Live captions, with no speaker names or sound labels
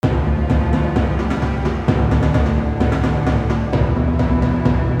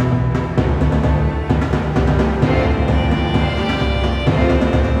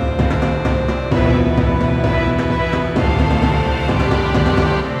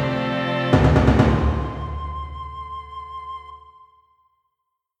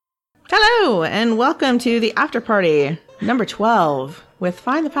and welcome to the after party number 12 with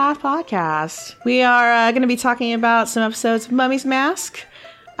Find the Path podcast. We are going to be talking about some episodes of Mummy's Mask.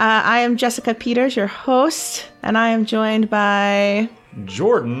 I am Jessica Peters, your host, and I am joined by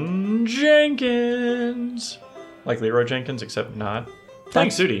Jordan Jenkins. Like Leroy Jenkins, except not. Playing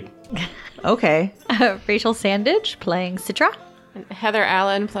Sudi. Okay. Rachel Sandage playing Citra. Heather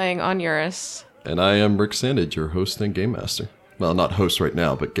Allen playing Onuris. And I am Rick Sandage, your host and game master. Well, not host right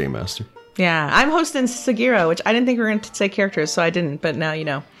now, but game master. Yeah, I'm hosting Sagiro, which I didn't think we were going to say characters, so I didn't, but now you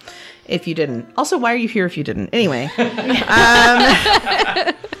know. If you didn't. Also, why are you here if you didn't? Anyway.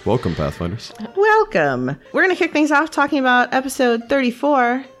 Welcome, Pathfinders. Welcome. We're going to kick things off talking about episode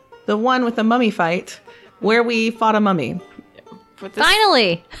 34, the one with the mummy fight, where we fought a mummy.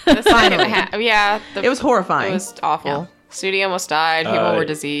 Finally! The second yeah. It was horrifying. It was awful. Yeah. Sudi almost died. People were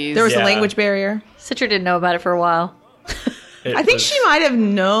diseased. There was a language barrier. Citra didn't know about it for a while. I think she might have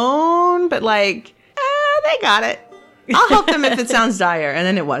known, but they got it. I'll help them if it sounds dire. And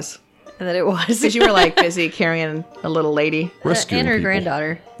then it was. And then it was. Because you were busy carrying a little lady. Rescuing and her people.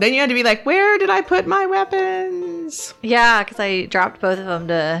 granddaughter. Then you had to be like, where did I put my weapons? Yeah, because I dropped both of them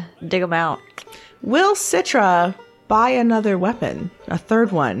to dig them out. Will Citra buy another weapon? A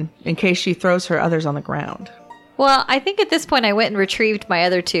third one, in case she throws her others on the ground? Well, I think at this point I went and retrieved my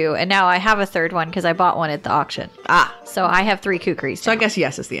other two, and now I have a third one because I bought one at the auction. Ah. So I have 3 kukris. So I guess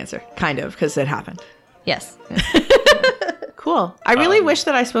yes is the answer. Kind of, because it happened. Yes. Cool. I really wish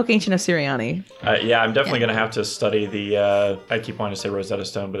that I spoke Ancient Assyriani. Yeah, I'm definitely going to have to study the, I keep wanting to say Rosetta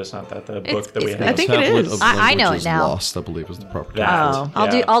Stone, but it's not that, the book that we have. I think it Tablet is. of I know it Languages now. Lost, I believe, is the proper That. term.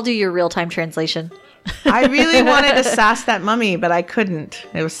 Oh. I'll do your real-time translation. I really wanted to sass that mummy, but I couldn't.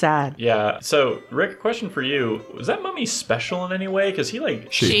 It was sad. Yeah. So, Rick, question for you. Was that mummy special in any way? Because he,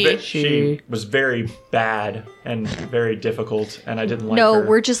 She. she was very bad and very difficult, and I didn't like her. No,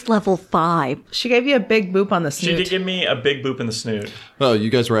 we're just level 5. She gave you a big boop on the She snoot. did give me a big boop in the snoot. Oh, you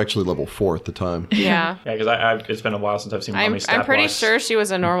guys were actually level 4 at the time. Yeah. Yeah, because it's been a while since I've seen mummy stat I'm pretty blocks. sure she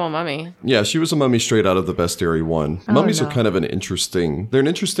was a normal mummy. Yeah, she was a mummy straight out of the Bestiary 1. Mummies no. are kind of they're an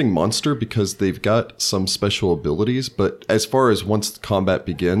interesting monster because they've got some special abilities, but as far as once combat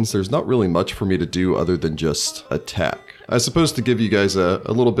begins, there's not really much for me to do other than just attack. I suppose to give you guys a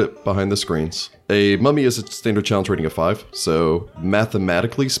little bit behind the screens. A mummy is a standard challenge rating of 5, so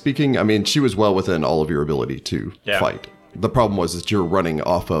mathematically speaking, I mean, she was well within all of your ability to fight. The problem was that you're running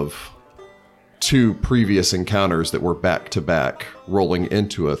off of 2 previous encounters that were back-to-back, rolling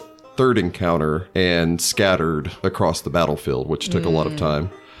into a third encounter and scattered across the battlefield, which took a lot of time.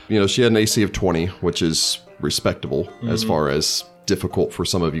 You know, she had an AC of 20, which is respectable as far as difficult for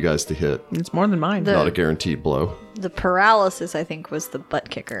some of you guys to hit. It's more than mine. Not a guaranteed blow. The paralysis, I think, was the butt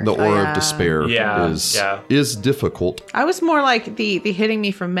kicker. The Aura of Despair Yeah. is difficult. I was more like the hitting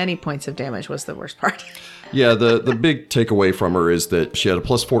me from many points of damage was the worst part. Yeah, the big takeaway from her is that she had a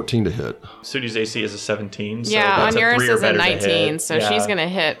plus 14 to hit. Sudi's AC is a 17. So Yeah, that's Onuris 3 or is a better to 19, hit. so she's going to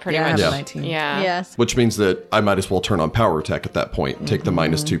hit pretty Yeah, I much. have a 19. Yeah. Yes. Which means that I might as well turn on power attack at that point, take the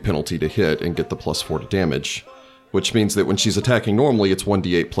 -2 penalty to hit, and get the plus 4 to damage. Which means that when she's attacking normally, it's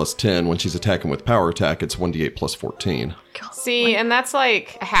 1d8 plus 10. When she's attacking with power attack, it's 1d8 plus 14. See, and that's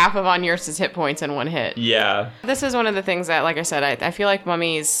like half of Onuris' hit points in one hit. Yeah. This is one of the things that, like I said, I feel like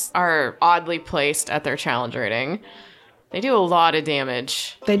mummies are oddly placed at their challenge rating. They do a lot of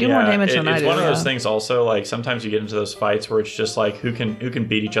damage. They do more damage than I do. It's one of those yeah. things also, like, sometimes you get into those fights where it's just like who can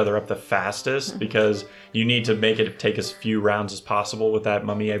beat each other up the fastest, because you need to make it take as few rounds as possible with that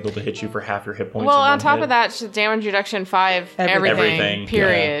mummy able to hit you for half your hit points. Well, in one on top hit. of that, she's damage reduction 5, Everything. Everything,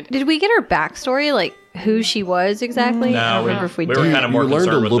 period. Did we get her backstory, like who she was exactly? I don't remember if we we did. were kind of more You learned a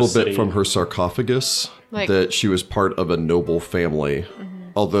concerned with little the bit city. from her sarcophagus Like- that she was part of a noble family.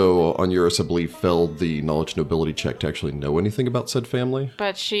 Although Onuris, I believe, failed the knowledge nobility check to actually know anything about said family.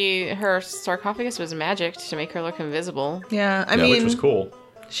 But her sarcophagus was magicked to make her look invisible. Yeah, I Yeah, mean, which was cool.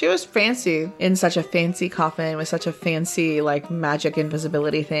 she was fancy in such a fancy coffin with such a fancy, magic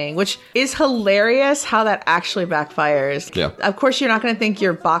invisibility thing, which is hilarious how that actually backfires. Yeah. Of course, you're not going to think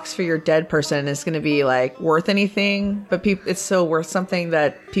your box for your dead person is going to be, worth anything, but it's so worth something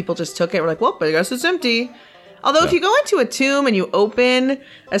that people just took it. We're like, well, but I guess it's empty. Although if you go into a tomb and you open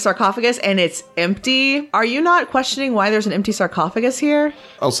a sarcophagus and it's empty, are you not questioning why there's an empty sarcophagus here?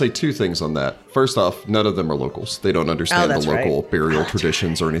 I'll say 2 things on that. First off, none of them are locals. They don't understand the that's local right. burial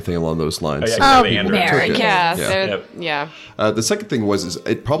traditions or anything along those lines. Oh, yeah, So yeah, people the took Andrew. it. Yeah, Yeah. they're- Yep. yeah. The second thing is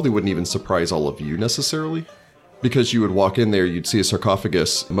it probably wouldn't even surprise all of you necessarily. because you would walk in there, you'd see a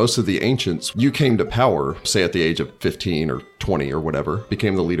sarcophagus. Most of the ancients, you came to power, say at the age of 15 or 20 or whatever,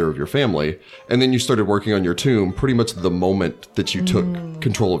 became the leader of your family, and then you started working on your tomb pretty much the moment that you took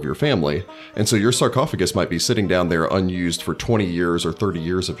control of your family. And so your sarcophagus might be sitting down there unused for 20 years or 30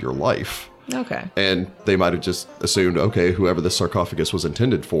 years of your life. Okay. And they might have just assumed, okay, whoever the sarcophagus was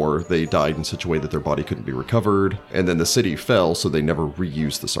intended for, they died in such a way that their body couldn't be recovered. And then the city fell, so they never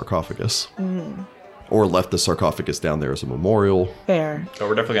reused the sarcophagus. Or left the sarcophagus down there as a memorial. Fair. So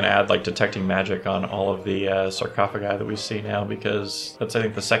we're definitely going to add like detecting magic on all of the sarcophagi that we see now, because that's, I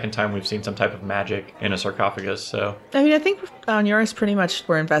think, the second time we've seen some type of magic in a sarcophagus. So I mean, I think on yours, pretty much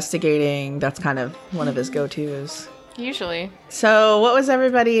we're investigating. That's kind of one of his go-tos. Usually. So what was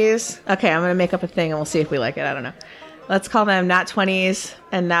everybody's? Okay, I'm going to make up a thing and we'll see if we like it. I don't know. Let's call them Nat 20s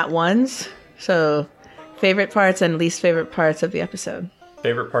and Nat 1s. So favorite parts and least favorite parts of the episode.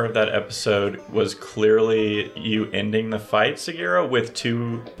 favorite part of that episode was clearly you ending the fight, Sagira, with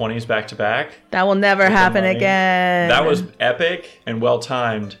 2 20s back to back. That will never happen money. again. That was epic and well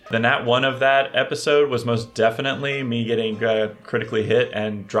timed. The Nat 1 of that episode was most definitely me getting critically hit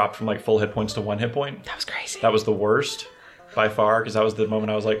and dropped from like full hit points to 1 hit point. That was crazy. That was the worst by far, because that was the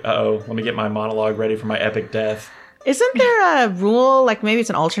moment I was like, uh-oh, let me get my monologue ready for my epic death. Isn't there a rule, like maybe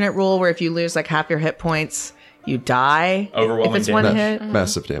it's an alternate rule, where if you lose like half your hit points, you die? Overwhelming if it's one damage. hit?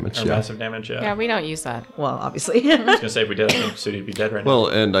 Massive damage, Or yeah. massive damage, yeah. Yeah, we don't use that. Well, obviously. I was going to say, if we did, I think Sudi would be dead right now. Well,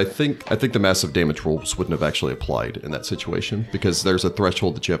 and I think the massive damage rules wouldn't have actually applied in that situation, because there's a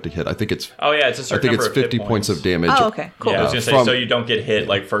threshold that you have to hit. I think it's Oh, yeah, it's a I certain think number it's of hit 50 points of damage. Oh, okay, cool. Yeah, I was going to say, From- so you don't get hit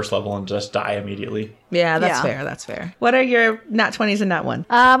like first level and just die immediately. Yeah, that's Yeah. fair. That's fair. What are your Nat 20s and Nat 1?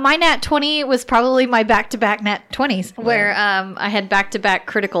 My Nat 20 was probably my back-to-back Nat 20s, where I had back-to-back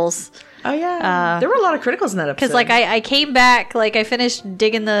criticals. Oh, yeah. There were a lot of criticals in that episode. Because, like, I came back, like, I finished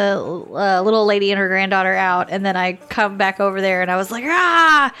digging the little lady and her granddaughter out, and then I come back over there, and I was like,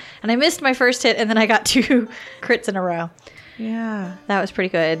 ah! And I missed my first hit, and then I got 2 crits in a row. Yeah. That was pretty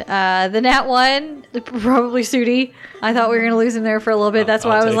good. The Nat 1, probably Sudi. I thought we were going to lose him there for a little bit. That's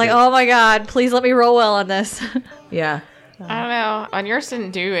why I'll I was take like, it. oh my god, please let me roll well on this. Yeah. I don't know. On yours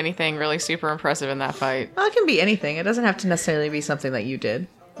didn't do anything really super impressive in that fight. Well, it can be anything. It doesn't have to necessarily be something that you did.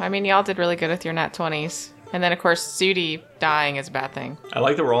 I mean, y'all did really good with your Nat 20s. And then, of course, Sudi dying is a bad thing. I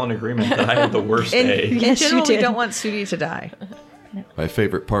like that we're all in agreement that I had the worst In, day. in Yes, you general, we did. don't want Sudi to die. My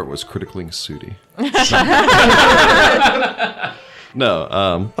favorite part was critically Sudi. No,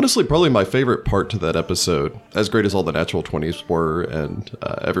 honestly, probably my favorite part to that episode, as great as all the natural 20s were and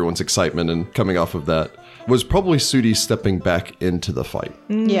everyone's excitement and coming off of that, was probably Sudi stepping back into the fight.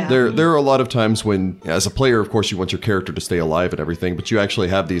 Yeah. There are a lot of times when, as a player, of course, you want your character to stay alive and everything, but you actually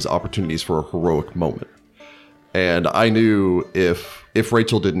have these opportunities for a heroic moment. And I knew if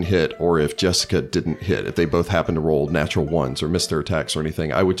Rachel didn't hit or if Jessica didn't hit, if they both happened to roll natural 1s or miss their attacks or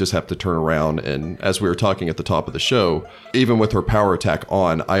anything, I would just have to turn around. And as we were talking at the top of the show, even with her power attack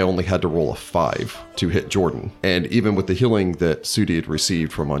on, I only had to roll a 5 to hit Jordan. And even with the healing that Sudi had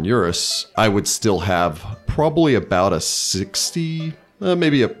received from Onuris, I would still have probably about a 60...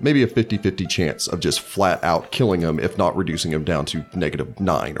 maybe a 50-50 chance of just flat out killing him, if not reducing him down to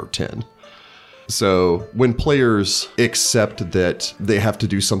 -9 or 10. So when players accept that they have to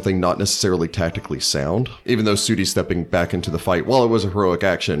do something not necessarily tactically sound, even though Sudi stepping back into the fight, while it was a heroic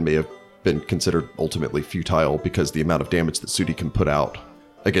action, may have been considered ultimately futile because the amount of damage that Sudi can put out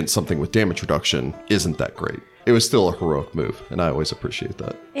against something with damage reduction isn't that great. It was still a heroic move, and I always appreciate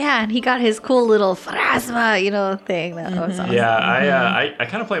that. Yeah, and he got his cool little pharasma, thing. That was awesome. Yeah, I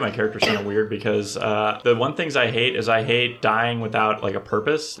kind of play my characters kind of weird because the one things I hate is I hate dying without like a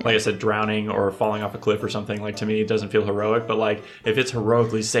purpose. Like I said, drowning or falling off a cliff or something. Like to me, it doesn't feel heroic. But like if it's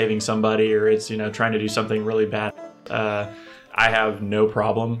heroically saving somebody or it's trying to do something really bad, I have no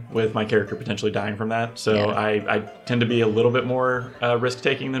problem with my character potentially dying from that. So Yeah. I tend to be a little bit more risk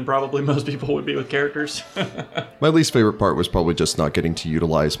taking than probably most people would be with characters. My least favorite part was probably just not getting to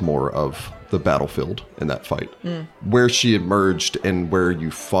utilize more of the battlefield in that fight. Where she emerged and where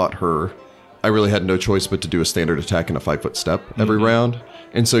you fought her, I really had no choice but to do a standard attack and a 5-foot step every round.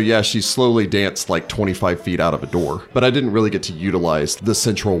 And so, yeah, she slowly danced like 25 feet out of a door. But I didn't really get to utilize the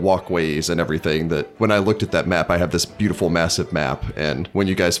central walkways and everything that when I looked at that map, I have this beautiful, massive map. And when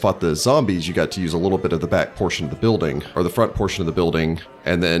you guys fought the zombies, you got to use a little bit of the back portion of the building or the front portion of the building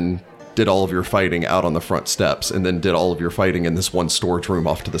and then did all of your fighting out on the front steps and then did all of your fighting in this one storage room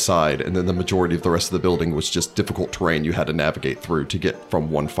off to the side. And then the majority of the rest of the building was just difficult terrain you had to navigate through to get from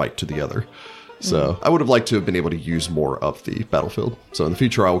one fight to the other. So I would have liked to have been able to use more of the battlefield. So in the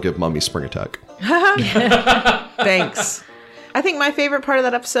future, I will give Mummy Spring Attack. Thanks. I think my favorite part of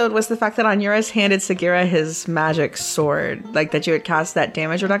that episode was the fact that Onuris handed Sagira his magic sword, like that you had cast that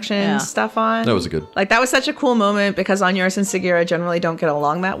damage reduction stuff on. That was a good. Like that was such a cool moment because Onuris and Sagira generally don't get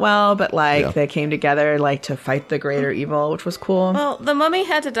along that well, but like they came together like to fight the greater evil, which was cool. Well, the mummy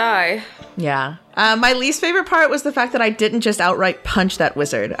had to die. Yeah. My least favorite part was the fact that I didn't just outright punch that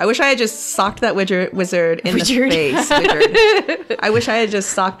wizard. I wish I had just socked that wizard in the face. I wish I had just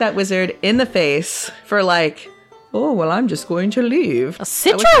socked that wizard in the face for like, oh, well, I'm just going to leave.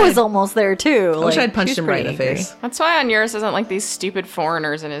 Citra was almost there too. I wish I'd punched him right in the face. That's why Onuris doesn't like these stupid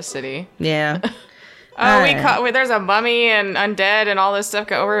foreigners in his city. Yeah. There's a mummy and undead and all this stuff.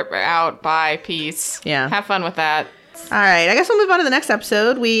 Go over, out, bye, peace. Yeah. Have fun with that. All right, I guess we'll move on to the next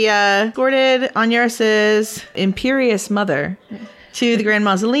episode. We escorted Onuris's imperious mother to the Grand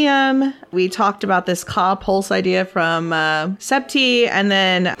Mausoleum. We talked about this Ka Pulse idea from Septi, and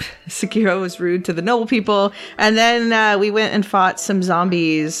then Sagira was rude to the noble people. And then we went and fought some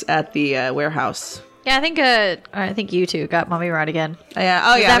zombies at the warehouse. Yeah, I think you two got Mummy Rod again.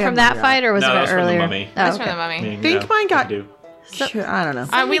 Yeah. Was that from that fight, or was it that was earlier? from the mummy. That's okay. from the mummy. I mean, think mine got- what you do. I don't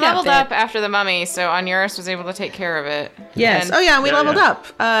know. We got leveled bit. up after the mummy, so Onuris was able to take care of it. Yes. And And we leveled yeah.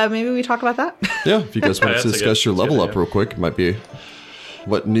 up. Maybe we talk about that. Yeah, if you guys want That's to a discuss your good level up idea. real quick, it might be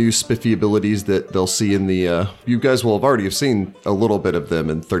what new spiffy abilities that they'll see in the. You guys will have already have seen a little bit of them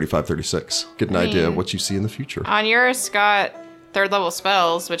in 35-36. Get an idea of what you see in the future. Onuris got 3rd level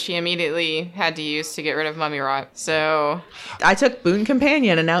spells, which he immediately had to use to get rid of mummy rot. So I took Boon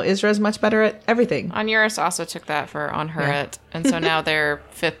Companion, and now Isra's much better at everything. Onuris also took that for Onhuret, and so now they're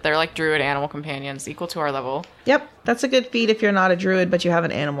 5th. They're like druid animal companions, equal to our level. Yep, that's a good feat if you're not a druid, but you have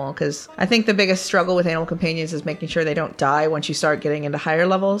an animal, because I think the biggest struggle with animal companions is making sure they don't die once you start getting into higher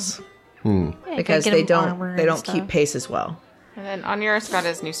levels, because they don't keep pace as well. And then Onuris got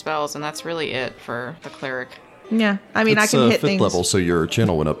his new spells, and that's really it for the cleric. Yeah, I mean, It's I can hit 5th things. level, so your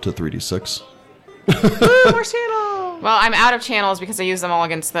channel went up to 3d6. Ooh, more channel. Well, I'm out of channels because I use them all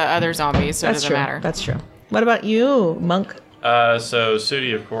against the other zombies, so it That's doesn't true. matter. That's true. What about you, Monk? So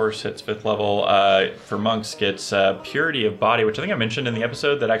Sudi, of course, hits 5th level. For monks, gets Purity of Body, which I think I mentioned in the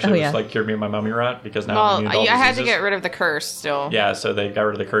episode that actually Oh, was yeah. like cured me of my mummy rot because now I'm Well, immune to all I had to diseases. get rid of the curse still. Yeah, so they got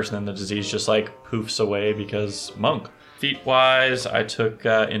rid of the curse and then the disease just like poofs away because monk. Feat-wise, I took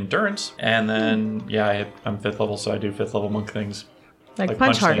endurance, and then I'm 5th level, so I do 5th level monk things. Like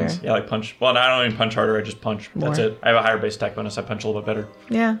punch harder. things. Yeah, like punch. Well, I don't even punch harder. I just punch. That's More. it. I have a higher base attack bonus. I punch a little bit better.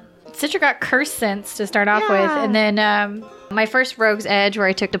 Yeah. Citra got Curse Sense to start off Yeah. with, and then my first Rogue's Edge where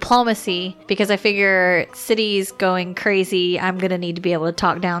I took Diplomacy because I figure city's going crazy. I'm gonna need to be able to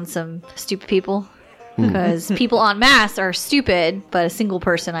talk down some stupid people because people en masse are stupid, but a single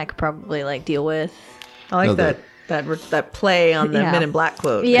person I could probably like deal with. I like No, that play on the Yeah. Men in Black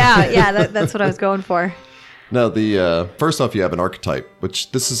quote. Yeah, that's what I was going for. Now, the first off, you have an archetype, which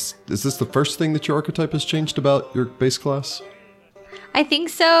is this the first thing that your archetype has changed about your base class? I think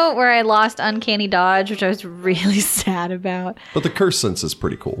so, where I lost Uncanny Dodge, which I was really sad about. But the curse sense is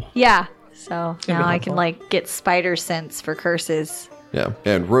pretty cool. Yeah, so be now I helpful. can like get Spider Sense for curses. Yeah,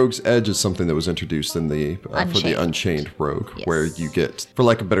 and Rogue's Edge is something that was introduced in the for the Unchained. Unchained Rogue, Yes. where you get, for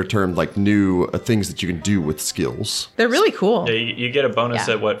lack of a better term, like new things that you can do with skills. They're really cool. Yeah, you get a bonus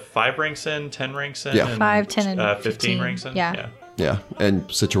Yeah. at what, 5 ranks in, 10 ranks in, Yeah. and, 5, 10, and 15 15. ranks in. Yeah. Yeah, and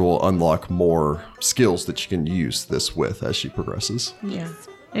Citra will unlock more skills that you can use this with as she progresses. Yeah.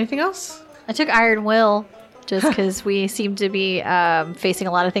 Anything else? I took Iron Will just because we seem to be facing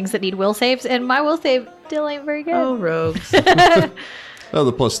a lot of things that need will saves, and my will save still ain't very good. Oh, rogues. Oh,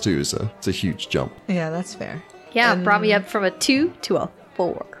 the +2 is it's a huge jump. Yeah, that's fair. Yeah, brought me up from a 2 to a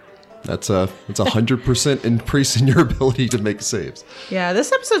 4. That's a 100% increase in your ability to make saves. Yeah,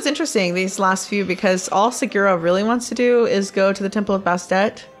 this episode's interesting, these last few, because all Sagira really wants to do is go to the Temple of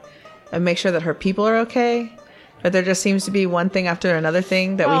Bastet and make sure that her people are okay. But there just seems to be one thing after another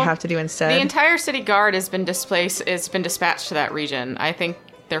thing that we Well, have to do instead. The entire city guard has been displaced. It's been dispatched to that region. I think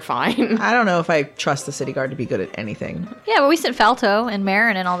they're fine. I don't know if I trust the city guard to be good at anything. Yeah, but we sent Falto and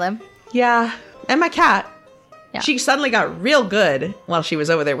Marin and all them. Yeah, and my cat. Yeah. She suddenly got real good while she was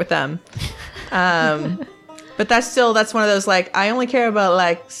over there with them. But that's one of those, like, I only care about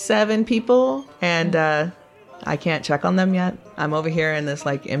like 7 people, and I can't check on them yet. I'm over here in this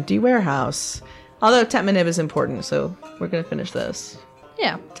like empty warehouse. Although Tetmanib is important, so we're gonna finish this.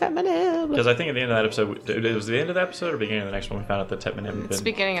 Yeah. Tetmanib. Because I think at the end of that episode, it was the end of the episode or beginning of the next one, we found out that Tetman had It's the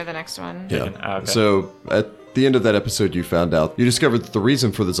been. beginning of the next one. Yeah. Okay. So at the end of that episode, you discovered that the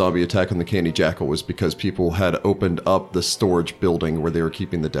reason for the zombie attack on the Candy Jackal was because people had opened up the storage building where they were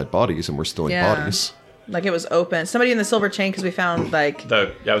keeping the dead bodies and were stealing Yeah. bodies. Like it was open. Somebody in the silver chain, because we found like I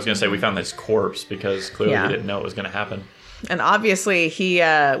was going to say we found this corpse because clearly Yeah. we didn't know it was going to happen. And obviously he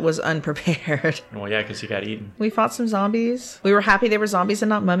was unprepared. Well, yeah, because he got eaten. We fought some zombies. We were happy they were zombies and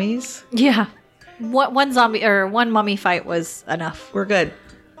not mummies. Yeah. One zombie or one mummy fight was enough. We're good.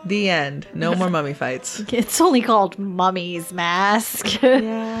 The end. No more mummy fights. It's only called Mummy's Mask.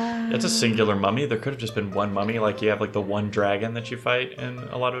 Yeah. It's a singular mummy. There could have just been one mummy. Like you have like the one dragon that you fight in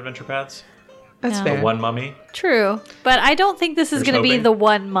a lot of adventure paths. That's No. fair. The one mummy. True. But I don't think this is Here's going to be hoping. the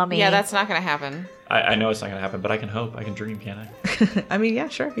one mummy. Yeah, that's not going to happen. I know it's not going to happen, but I can hope. I can dream, can't I? I mean, yeah,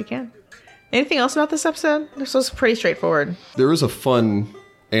 sure, you can. Anything else about this episode? This was pretty straightforward. There is a fun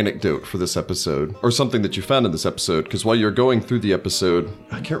anecdote for this episode, or something that you found in this episode, because while you're going through the episode,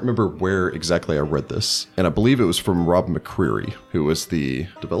 I can't remember where exactly I read this, and I believe it was from Rob McCreary, who was the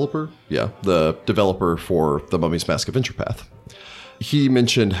developer? Yeah, the developer for the Mummy's Mask Adventure Path. He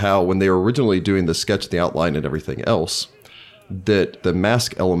mentioned how when they were originally doing the sketch, the outline, and everything else, that the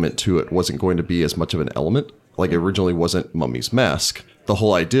mask element to it wasn't going to be as much of an element. Like, it originally wasn't Mummy's Mask. The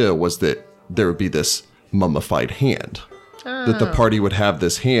whole idea was that there would be this mummified hand. That the party would have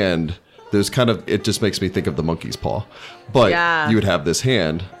this hand. There's kind of, it just makes me think of the monkey's paw. But Yeah. you would have this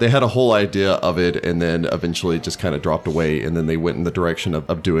hand. They had a whole idea of it, and then eventually it just kind of dropped away, and then they went in the direction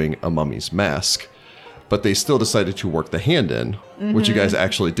of doing a mummy's mask. But they still decided to work the hand in, which you guys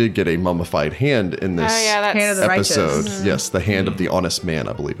actually did get a mummified hand in this Oh, yeah, that's... Hand of the episode. righteous. Yes, the hand of the honest man,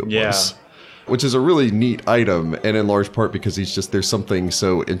 I believe it Yeah. was. Which is a really neat item, and in large part because there's something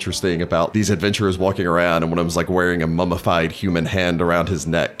so interesting about these adventurers walking around, and one of them's like wearing a mummified human hand around his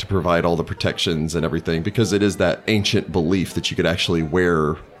neck to provide all the protections and everything, because it is that ancient belief that you could actually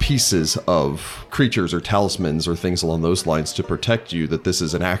wear pieces of creatures or talismans or things along those lines to protect you, that this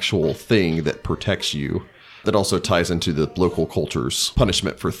is an actual thing that protects you. That also ties into the local culture's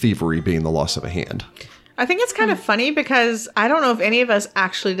punishment for thievery being the loss of a hand. I think it's kind of funny because I don't know if any of us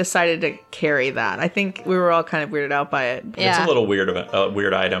actually decided to carry that. I think we were all kind of weirded out by it. Yeah. It's a little weird of a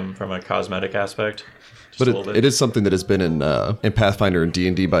weird item from a cosmetic aspect. Just But a little bit. it is something that has been in Pathfinder and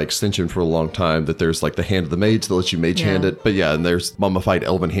D&D by extension for a long time, that there's like the hand of the mage that lets you mage hand Yeah. it. But yeah, and there's mummified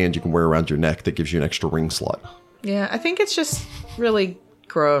elven hand you can wear around your neck that gives you an extra ring slot. Yeah, I think it's just really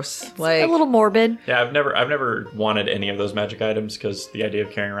gross. Like, a little morbid. Yeah, I've never wanted any of those magic items because the idea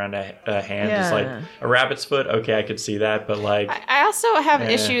of carrying around a hand is like Yeah. a rabbit's foot. Okay, I could see that, but like, I also have Yeah.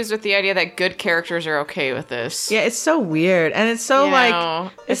 issues with the idea that good characters are okay with this. yeah, it's so weird, and it's so You like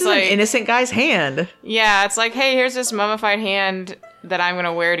know, this it's is like- an innocent guy's hand. Yeah, it's like, hey, here's this mummified hand that I'm going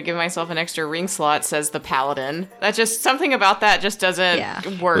to wear to give myself an extra ring slot, says the paladin. That just, something about that just doesn't Yeah.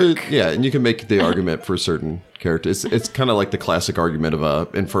 work. Yeah, and you can make the argument for certain characters. It's kind of like the classic argument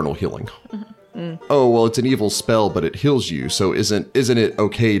of infernal healing. Oh, well, it's an evil spell, but it heals you. So isn't it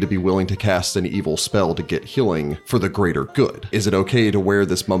okay to be willing to cast an evil spell to get healing for the greater good? Is it okay to wear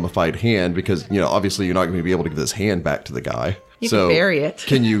this mummified hand? Because, obviously you're not going to be able to give this hand back to the guy. You can bury it.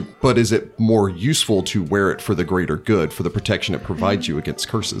 But is it more useful to wear it for the greater good, for the protection it provides you against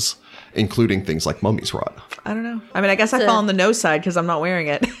curses, including things like mummy's rot? I don't know. I mean, I guess I It's fall a- on the no side because I'm not wearing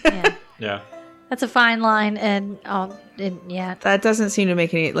it. Yeah. yeah. That's a fine line, and yeah. That doesn't seem to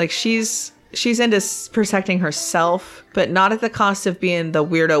make any like she's into protecting herself, but not at the cost of being the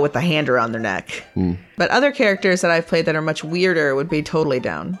weirdo with the hand around their neck. But other characters that I've played that are much weirder would be totally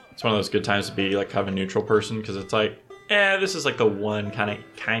down. It's one of those good times to be like kind of a neutral person because it's like, this is like the one kind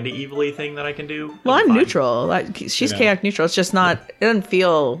of evil-y thing that I can do. Well, It'll I'm be fine. neutral. Like she's Yeah. chaotic neutral. It's just not. It doesn't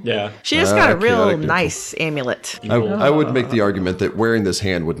feel. Yeah. She just got a real chaotic neutral. nice amulet. I would make the argument that wearing this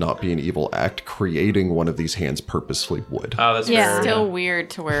hand would not be an evil act. Creating one of these hands purposefully would. Oh, that's Yeah. fair. Still weird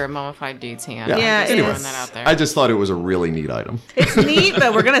to wear a mummified dude's hand. Yeah. Yeah, I'm just it throwing is. that out there. I just thought it was a really neat item. It's neat,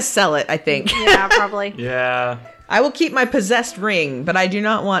 but we're gonna sell it. I think. Yeah, probably. Yeah. I will keep my possessed ring, but I do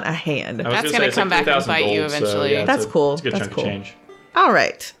not want a hand. I was That's gonna gonna say it's come like back and 3,000 bite you gold, so, eventually. yeah, That's cool. It's a good That's chunk cool. of change. All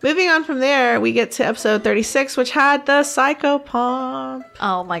right. Moving on from there, we get to episode 36, which had the Psychopomp.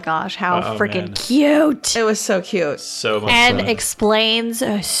 Oh my gosh, how Oh, freaking man. cute! It was so cute. So much And fun.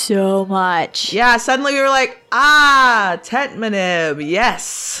 explains so much. Yeah, suddenly we were like, Tetmanib,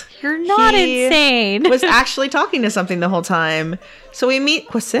 yes. You're not He insane. was actually talking to something the whole time. So we meet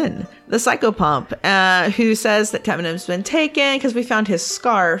Kwasin, the Psychopomp, who says that Tetmanib's been taken because we found his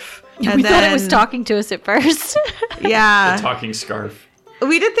scarf. And we thought it was then- talking to us at first. Yeah. talking scarf,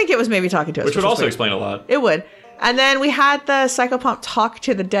 We did think it was maybe talking to us. which would was also weird. explain a lot. It would. And then we had the Psychopomp talk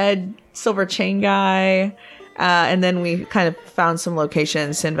to the dead silver chain guy. And then we kind of found some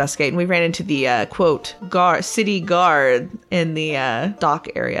locations to investigate. And we ran into the, quote, city guard in the dock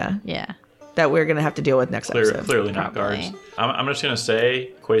area. Yeah. that we're going to have to deal with next episode. Clearly not Probably. guards. I'm just gonna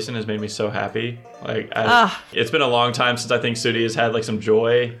say, Quason has made me so happy. Like, Ah. it's been a long time since I think Sudi has had like some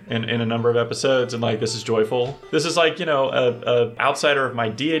joy in a number of episodes, and like this is joyful. This is like, you know, a outsider of my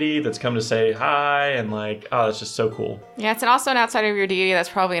deity that's come to say hi, and like, oh, it's just so cool. Yeah, it's also an outsider of your deity that's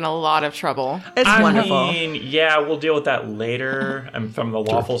probably in a lot of trouble. It's wonderful. I mean, yeah, we'll deal with that later. And from the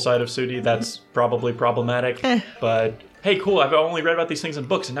lawful side of Sudi, that's probably problematic. But hey, cool, I've only read about these things in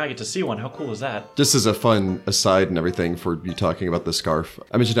books, and now I get to see one. How cool is that? Just as a fun aside and everything for you talking about the scarf,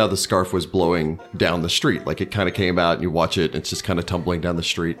 I mentioned how the scarf was blowing down the street. Like it kind of came out and you watch it, and it's just kind of tumbling down the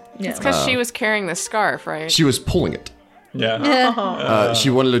street. It's because she was carrying the scarf, right? She was pulling it. Yeah. She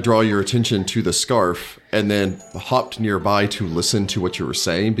wanted to draw your attention to the scarf and then hopped nearby to listen to what you were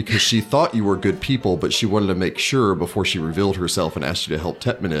saying because she thought you were good people, but she wanted to make sure before she revealed herself and asked you to help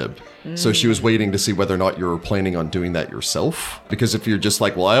Tetmanib. So she was waiting to see whether or not you were planning on doing that yourself. Because if you're just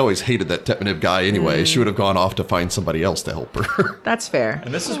like, well, I always hated that Tetmanib guy anyway, she would have gone off to find somebody else to help her. That's fair.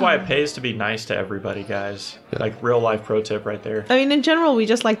 And this is why it pays to be nice to everybody, guys. Like real life pro tip right there. I mean, in general, we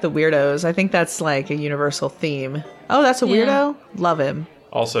just like the weirdos. I think that's like a universal theme. Oh, that's a weirdo? Love him.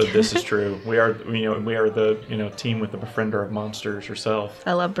 Also, this is true. We are the team with the befriender of monsters herself.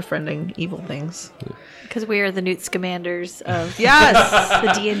 I love befriending evil things. Because we are the Newt Scamanders of Yes!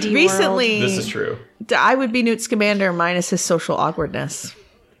 the D&D Recently, This is true. I would be Newt Scamander minus his social awkwardness.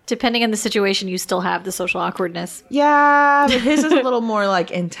 Depending on the situation, you still have the social awkwardness. Yeah, but his is a little more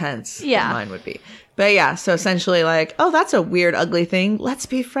like intense Yeah. than mine would be. But yeah, so essentially like, oh, that's a weird, ugly thing. Let's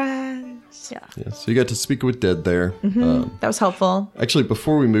be friends. Yeah. Yeah, so you got to speak with Dead there. That was helpful. Actually,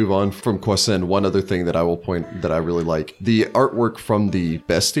 before we move on from Quasen, one other thing that I will point that I really like. The artwork from the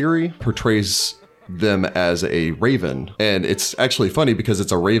bestiary portrays them as a raven. And it's actually funny because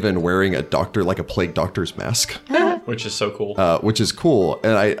it's a raven wearing a doctor, like a plague doctor's mask. Which is so cool. Which is cool.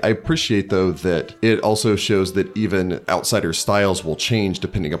 And I appreciate, though, that it also shows that even outsider styles will change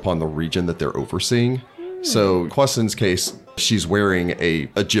depending upon the region that they're overseeing. So, Quasen's case, she's wearing a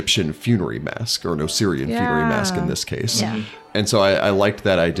Egyptian funerary mask, or an Osirian funerary mask in this case. Yeah. And so I liked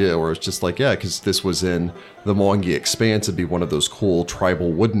that idea where it's just like, yeah, because this was in the Mwangi Expanse, it'd be one of those cool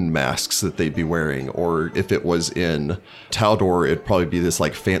tribal wooden masks that they'd be wearing. Or if it was in Taldor, it'd probably be this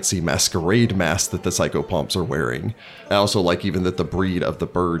like fancy masquerade mask that the Psychopomps are wearing. I also like even that the breed of the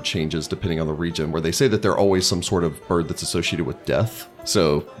bird changes depending on the region, where they say that they're always some sort of bird that's associated with death.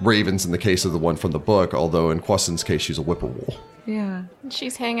 So ravens in the case of the one from the book, although in Quasen's case, she's a whippoorwill. Yeah.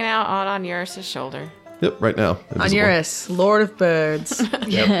 She's hanging out on Eurus' shoulder. Yep, right now. invisible. Onuris, Lord of Birds.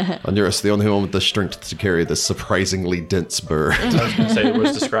 Onuris, the only one with the strength to carry this surprisingly dense bird. I was going to say it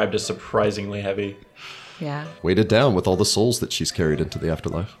was described as surprisingly heavy. Yeah. Weighted down with all the souls that she's carried into the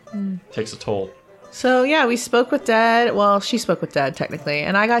afterlife. Takes a toll. So yeah, we spoke with Dad. Well, she spoke with Dad technically,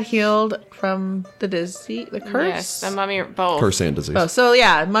 and I got healed from the curse. Yes, the mummy, both. Curse and disease. Oh, so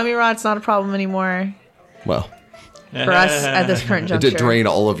yeah, mummy rot's not a problem anymore Well, for us at this current it juncture. did drain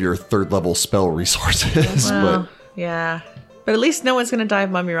all of your third level spell resources, Well, yeah, but at least no one's gonna die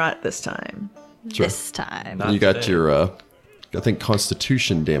of mummy rot this time. Sure. This time. but you got your, I think,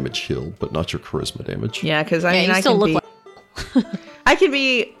 Constitution damage healed, but not your Charisma damage. Yeah, because I Yeah, mean, you I still can look be, I can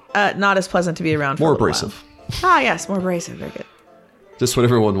be not as pleasant to be around. For More a little abrasive. while. Ah, yes, more abrasive. Very good. Just what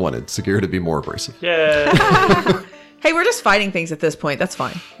everyone wanted. Segura to be more abrasive. Yeah. Hey, we're just fighting things at this point. That's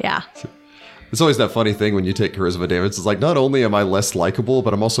fine. Yeah. It's always that funny thing when you take Charisma damage. It's like, not only am I less likable,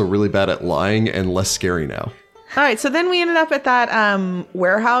 but I'm also really bad at lying and less scary now. All right, so then we ended up at that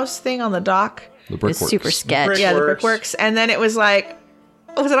warehouse thing on the dock. The It's brickworks. super sketch. Yeah, the Brickworks. brickworks. And then it was like,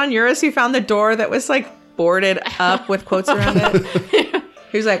 was it on Eurus who found the door that was like boarded up with quotes around it?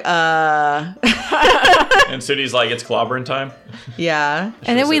 He was like, And Sudi's like, it's clobbering time. yeah.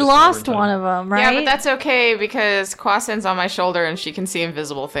 And then we Should've said lost it's one of them, right? Yeah, but that's okay because Quasen's on my shoulder and she can see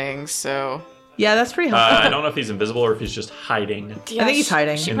invisible things, so... Yeah, that's pretty helpful. I don't know if he's invisible or if he's just hiding. I think he's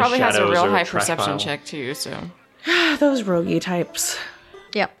hiding. She In the probably has a shadows real or high trash perception pile. check too, so... Those roguey types.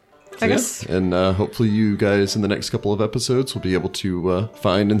 Yep. I guess. And hopefully you guys in the next couple of episodes will be able to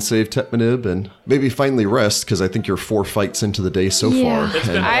find and save Tetmanib and maybe finally rest, because I think you're 4 fights into the day so Yeah. far. It's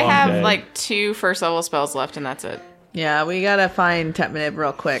been And a I long have day. like 2 first level spells left and that's it. Yeah, we gotta find Tetmanib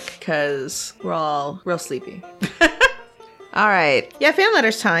real quick because we're all real sleepy. All right. Yeah, fan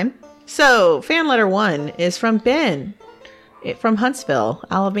letters time. So, fan letter 1 is from Ben from Huntsville,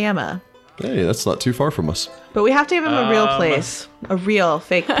 Alabama. hey, that's not too far from us. But we have to give him a real place, a real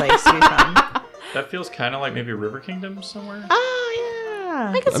fake place to be from. That feels kind of like maybe River Kingdom somewhere. Oh,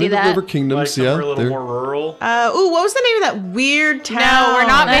 yeah. I can I see mean, that. the River Like Kingdoms, somewhere yeah. a little they're- more rural. Ooh, what was the name of that weird town? No, we're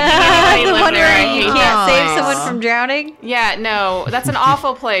not making anybody The live one there. I where you hate can't that save someone from drowning? Yeah, no, that's an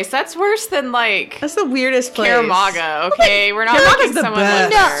awful place. That's worse than like That's the weirdest place. Karamaga. Okay, we're not Karamaga's making the someone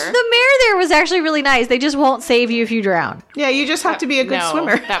best. live No, there. the mayor there was actually really nice. They just won't save you if you drown. Yeah, you just have to be a good No,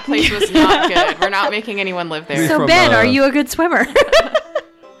 swimmer. That place was not good. We're not making anyone live there. So From, Ben, are you a good swimmer?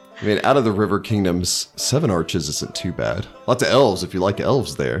 I mean, out of the River Kingdoms, Seven Arches isn't too bad. Lots of elves if you like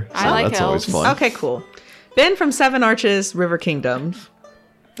elves there. So I like that's always elves. fun. Okay, cool. Ben from Seven Arches, River Kingdom.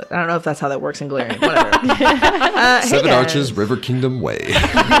 I don't know if that's how that works in Galarian. Whatever. Hey Seven guys. Arches, River Kingdom Way.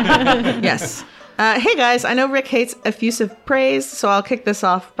 Yes. Hey guys, I know Rick hates effusive praise, so I'll kick this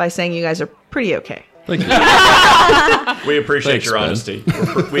off by saying you guys are pretty okay. Thank you. We appreciate Thanks, your Ben. honesty. We think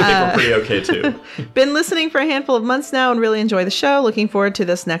we're pretty okay too. Been listening for a handful of months now and really enjoy the show. Looking forward to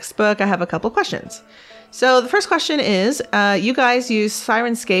this next book. I have a couple questions. So the first question is, you guys use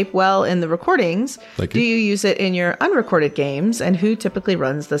Sirenscape well in the recordings. Thank you. Do you use it in your unrecorded games? And who typically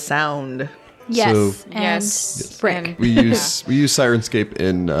runs the sound? Yes. So- and Yes. Rick. And- We use Sirenscape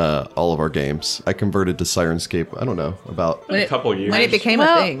in all of our games. I converted to Sirenscape, I don't know, about A couple years. When it became a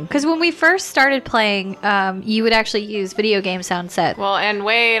Well, thing. because when we first started playing, you would actually use video game sound set. Well, and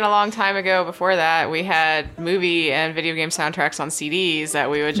way in a long time ago before that, we had movie and video game soundtracks on CDs that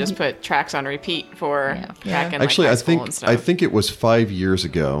we would just put tracks on repeat for back in Actually, like, high I school think and stuff. I think it was 5 years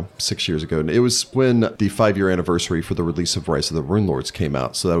ago, 6 years ago. And it was when the 5-year anniversary for the release of Rise of the Runelords came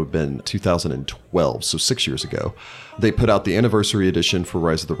out. So that would have been 2012, so 6 years ago. They put out the anniversary edition for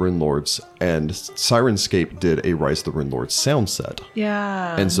Rise of the Runelords, and Sirenscape did a Rise of the Runelords sound set.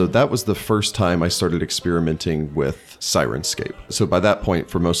 Yeah. And so that was the first time I started experimenting with Sirenscape. So by that point,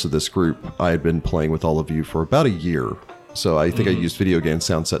 for most of this group, I had been playing with all of you for about a year. So I think I used video game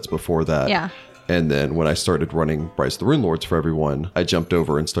sound sets before that. Yeah. And then when I started running Rise of the Runelords for everyone, I jumped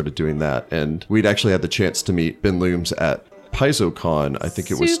over and started doing that. And we'd actually had the chance to meet Ben Looms at PaizoCon. I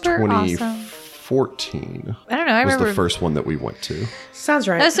think it was Super awesome. 2014. I don't know. I was remember the first one that we went to. Sounds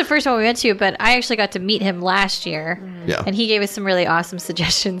right. that was the first one we went to, but I actually got to meet him last year. Yeah. And he gave us some really awesome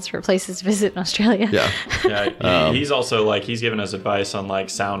suggestions for places to visit in Australia. Yeah. Yeah, he's also like he's given us advice on like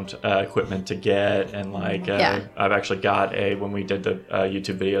sound equipment to get, and like Yeah. I've actually got when we did the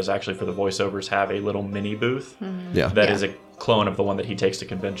YouTube videos actually for the voiceovers have a little mini booth Yeah. that is a clone of the one that he takes to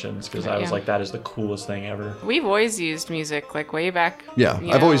conventions because I was Yeah. like that is the coolest thing ever. We've always used music, like way back. Yeah,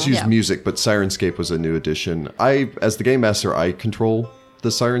 you I've always know. used Yeah. music, but Sirenscape was a new addition. As the game master, I control the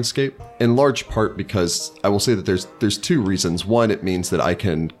Sirenscape in large part because I will say that there's two reasons. One, it means that I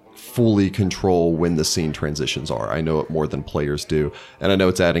can fully control when the scene transitions are. I know it more than players do, and I know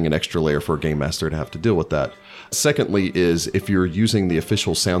it's adding an extra layer for a game master to have to deal with that. Secondly is if you're using the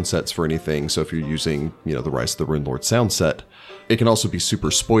official sound sets for anything, so if you're using, the Rise of the Runelord sound set, it can also be super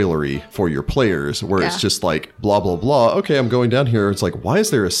spoilery for your players, where it's Yeah. just like, blah, blah, blah. Okay, I'm going down here. It's like, why is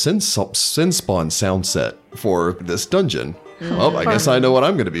there a Sin Spawn sound set for this dungeon? Well, I guess I know what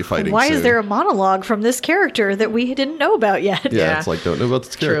I'm going to be fighting Why soon. is there a monologue from this character that we didn't know about yet? Yeah, Yeah. it's like, don't know about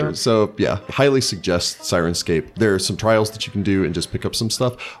this character. True. So, yeah, highly suggest Sirenscape. There are some trials that you can do and just pick up some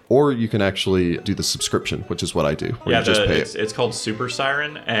stuff, or you can actually do the subscription, which is what I do, where Yeah, you just pay it's called Super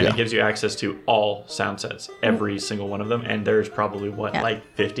Siren, and Yeah. it gives you access to all sound sets, every single one of them, and there's probably Yeah. like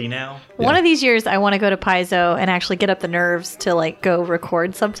 50 now. One of these years, I want to go to Paizo and actually get up the nerves to like go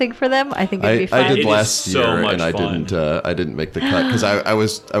record something for them. I think it'd be fun. I did It is last so year, much and I fun. didn't make the cut because I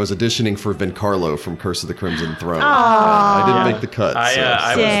was auditioning for Vincarlo from Curse of the Crimson Throne. I didn't make the cut. I so-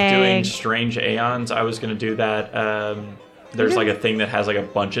 was Dang. doing Strange Aeons. I was going to do that. There's like a thing that has like a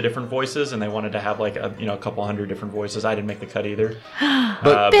bunch of different voices, and they wanted to have like a couple hundred different voices. I didn't make the cut either.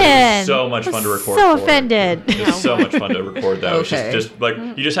 But it Ben, was so much fun to I'm record. so for. offended. It's so much fun to record though. Okay. It's just like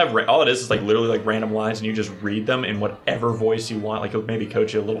you just have all it is like literally like random lines, and you just read them in whatever voice you want. Like it'll maybe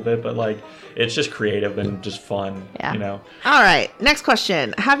coach you a little bit, but like it's just creative and just fun. Yeah. All right, next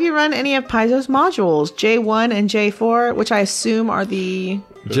question. Have you run any of Paizo's modules, J1 and J4, which I assume are the...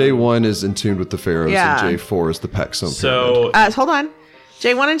 J1 is in tune with the Pharaohs, Yeah. and J4 is the Paxone Pyramid. So hold on.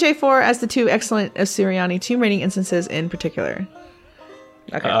 J1 and J4 as the two excellent Osiriani tomb raiding instances in particular.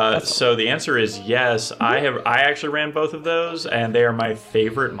 Okay. so the answer is yes. I actually ran both of those, and they are my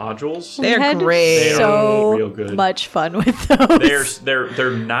favorite modules. They're We had great. They are So real good. much fun with those.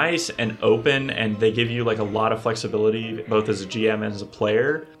 They're nice and open, and they give you like a lot of flexibility both as a GM and as a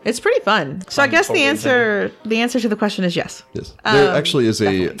player. It's pretty fun. So I guess totally the answer to the question is yes. Yes. There actually is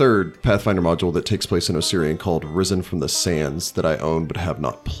a third Pathfinder module that takes place in Osirian called Risen from the Sands that I own but have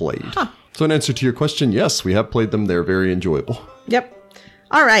not played. So in answer to your question, yes, we have played them. They're very enjoyable. Yep.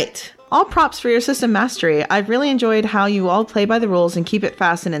 All right. All props for your system mastery. I've really enjoyed how you all play by the rules and keep it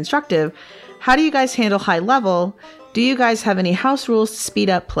fast and instructive. How do you guys handle high level? Do you guys have any house rules to speed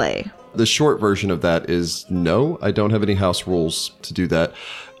up play? The short version of that is no, I don't have any house rules to do that.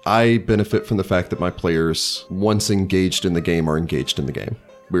 I benefit from the fact that my players, once engaged in the game, are engaged in the game.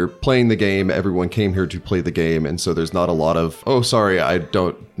 We're playing the game, everyone came here to play the game, and so there's not a lot of, oh, sorry, I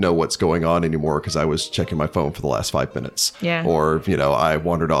don't know what's going on anymore because I was checking my phone for the last 5 minutes. Yeah. Or, I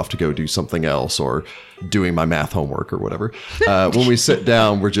wandered off to go do something else, or doing my math homework or whatever. When we sit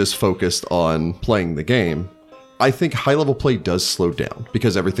down, we're just focused on playing the game. I think high-level play does slow down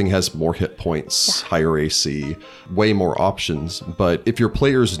because everything has more hit points, higher AC, way more options. But if your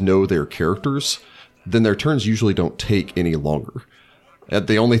players know their characters, then their turns usually don't take any longer.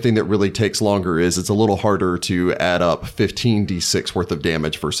 The only thing that really takes longer is it's a little harder to add up 15d6 worth of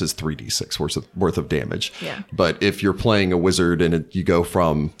damage versus 3d6 worth of damage. Yeah. But if you're playing a wizard and you go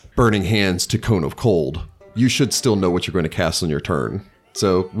from Burning Hands to Cone of Cold, you should still know what you're going to cast on your turn.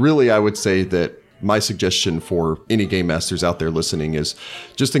 So really, I would say that my suggestion for any game masters out there listening is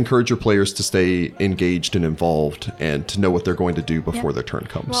just encourage your players to stay engaged and involved and to know what they're going to do before their turn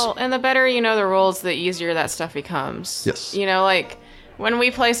comes. Well, and the better you know the rules, the easier that stuff becomes. Yes. Like when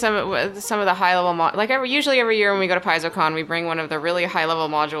we play some of the high level usually every year when we go to PaizoCon, we bring one of the really high level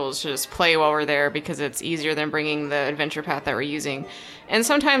modules to just play while we're there because it's easier than bringing the adventure path that we're using. And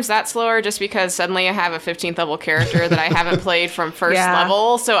sometimes that's slower just because suddenly I have a 15th level character that I haven't played from first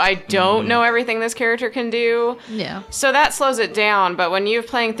level, so I don't know everything this character can do. Yeah. So that slows it down, but when you're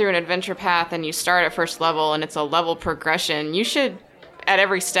playing through an adventure path and you start at first level and it's a level progression, you should at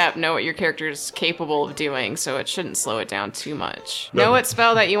every step know what your character is capable of doing, so it shouldn't slow it down too much. Know what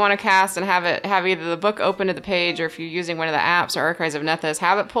spell that you want to cast and have either the book open to the page, or if you're using one of the apps or Archives of Nethys,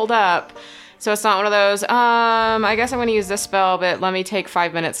 have it pulled up. So it's not one of those, I guess I'm going to use this spell, but let me take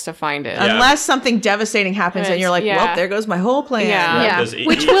 5 minutes to find it. Yeah. Unless something devastating happens and you're like, well, there goes my whole plan. Yeah.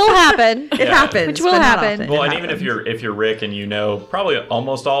 Which will happen. It happens. Which will but not happen. often. Well, It and happens. even if you're Rick and you know probably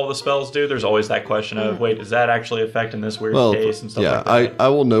almost all of the spells do, there's always that question of, wait, does that actually affect in this weird case and stuff like that? I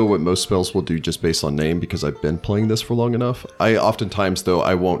will know what most spells will do just based on name because I've been playing this for long enough. I oftentimes, though,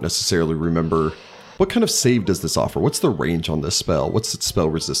 I won't necessarily remember what kind of save does this offer? What's the range on this spell? What's its spell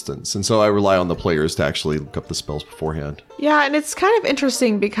resistance? And so I rely on the players to actually look up the spells beforehand. Yeah, and it's kind of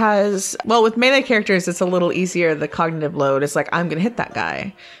interesting because, well, with melee characters, it's a little easier, the cognitive load. It's like, I'm going to hit that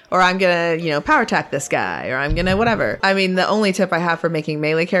guy, or I'm going to, power attack this guy, or I'm going to whatever. I mean, the only tip I have for making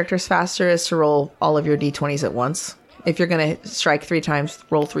melee characters faster is to roll all of your d20s at once. If you're going to strike 3 times,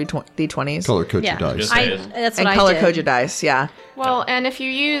 roll 3 d20s. Color code your Yeah. dice. Just- That's what And I color did. code your dice, yeah. Well, and if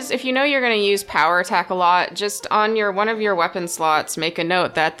you know you're going to use power attack a lot, just on one of your weapon slots, make a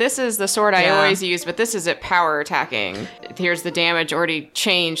note that this is the sword I Yeah. always use, but this is at power attacking. Here's the damage already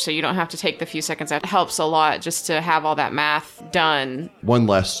changed, so you don't have to take the few seconds. That helps a lot just to have all that math done. One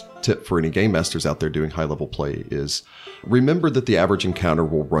last tip for any game masters out there doing high level play is remember that the average encounter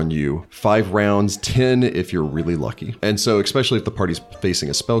will run you 5 rounds, 10 if you're really lucky. And so especially if the party's facing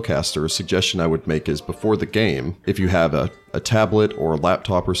a spellcaster, a suggestion I would make is before the game, if you have a tablet or a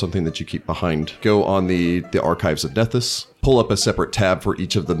laptop or something that you keep behind, go on the Archives of Nethys, pull up a separate tab for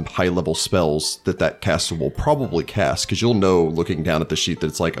each of the high-level spells that caster will probably cast, because you'll know looking down at the sheet that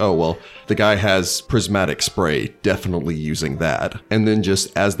it's like, oh, well, the guy has Prismatic Spray, definitely using that. And then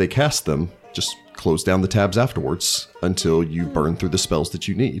just as they cast them, just close down the tabs afterwards until you burn through the spells that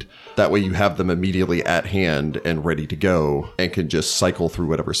you need. That way you have them immediately at hand and ready to go and can just cycle through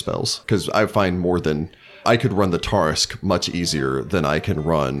whatever spells. Because I find I could run the Tarisk much easier than I can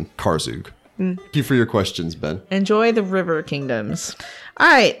run Karzug. Thank you for your questions, Ben. Enjoy the river kingdoms. All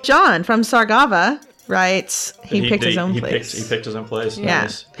right, John from Sargava writes, he picked his own place. He picked his own place. Yeah.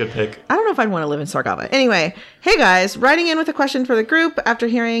 Nice. Good pick. I don't know if I'd want to live in Sargava. Anyway, hey guys, writing in with a question for the group after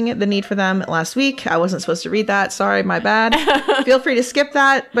hearing the need for them last week. I wasn't supposed to read that. Sorry, my bad. Feel free to skip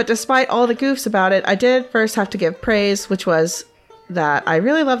that. But despite all the goofs about it, I did first have to give praise, which was that I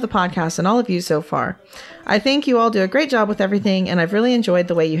really love the podcast and all of you so far. I think you all do a great job with everything, and I've really enjoyed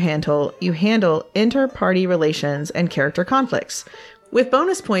the way you handle inter-party relations and character conflicts. With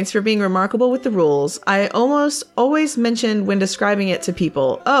bonus points for being remarkable with the rules, I almost always mention when describing it to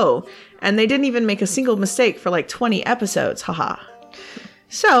people, oh, and they didn't even make a single mistake for like 20 episodes, haha.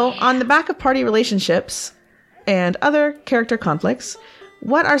 So, on the back of party relationships and other character conflicts,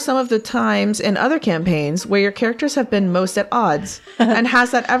 what are some of the times in other campaigns where your characters have been most at odds? And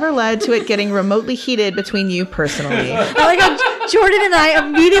has that ever led to it getting remotely heated between you personally? I like how Jordan and I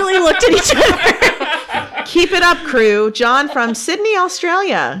immediately looked at each other. Keep it up, crew. John from Sydney,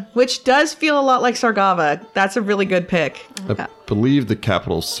 Australia, which does feel a lot like Sargava. That's a really good pick. I believe the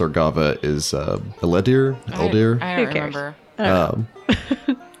capital Sargava is Eldir. I don't Who cares? remember.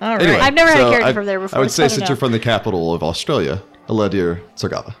 All right. Anyway, I've never had a so character from there before. I would so say don't since know. you're from the capital of Australia, Aledia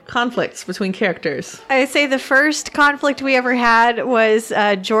Sargava. Conflicts between characters. I say the first conflict we ever had was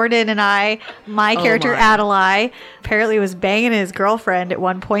Jordan and I. My character, my. Adelaide, apparently was banging his girlfriend at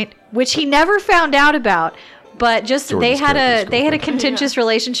one point, which he never found out about. But just Jordan's they had character's a contentious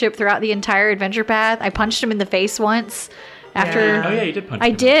relationship throughout the entire adventure path. I punched him in the face once. After Yeah. Oh yeah, you did punch. I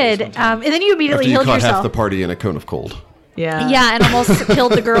him in the face did, one time. and then you immediately After you healed caught half yourself. the party in a cone of cold. Yeah. Yeah, and almost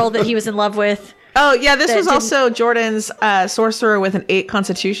killed the girl that he was in love with. Oh, yeah, this That was didn't- also Jordan's sorcerer with an 8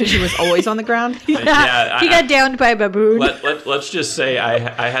 constitution. She was always on the ground. Yeah, He got downed by a baboon. Let's just say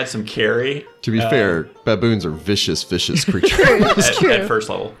I had some carry. To be fair, baboons are vicious creatures. It's true. At first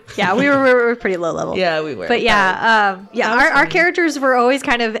level. Yeah, we were pretty low level. Yeah, we were. But yeah, our characters were always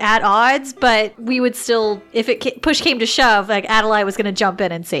kind of at odds, but we would still, if push came to shove, like Adelaide was going to jump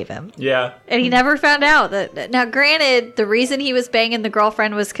in and save him. Yeah. And he never found out that. Now, granted, the reason he was banging the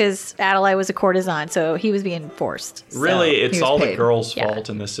girlfriend was because Adelaide was a courtesan, so he was being forced. Really, he it's was all the paid. girl's Yeah. fault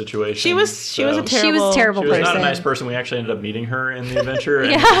in this situation. She was a She was a terrible. terrible She was person. not a nice person. We actually ended up meeting her in the adventure.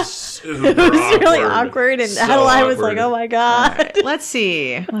 And Yeah. it was super It was really awkward, and So Adelaide was like, awkward. "Oh my god." All right, let's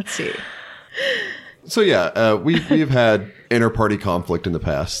see. So yeah, we've had inter-party conflict in the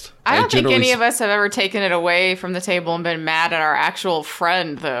past. I don't think generally any of us have ever taken it away from the table and been mad at our actual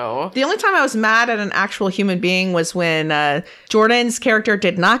friend, though. The only time I was mad at an actual human being was when Jordan's character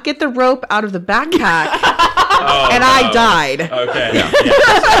did not get the rope out of the backpack. And I died. Okay. Yeah.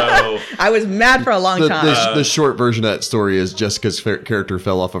 So I was mad for a long time. The short version of that story is Jessica's character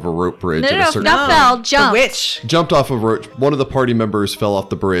fell off of a rope bridge. at a No, certain not fell, The jumped. witch. Jumped off of a rope. One of the party members fell off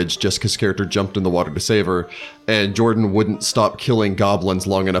the bridge. Jessica's character jumped in the water to save her, and Jordan wouldn't stop killing goblins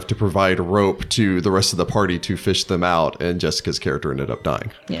long enough to provide a rope to the rest of the party to fish them out, and Jessica's character ended up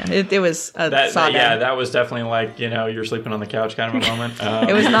dying. Yeah, it was a saga. that was definitely like, you're sleeping on the couch kind of a moment.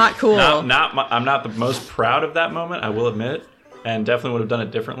 It was not cool. I'm not the most proud of that moment, I will admit, and definitely would have done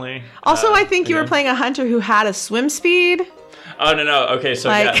it differently. Also, I think you were again. playing a hunter who had a swim speed. Oh no. Okay, so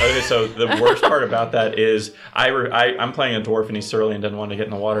Like- so the worst part about that is I'm playing a dwarf and he's surly and doesn't want to get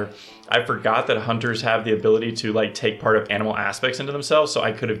in the water. I forgot that hunters have the ability to like take part of animal aspects into themselves, so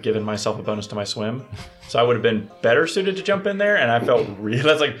I could have given myself a bonus to my swim. So I would have been better suited to jump in there, and I felt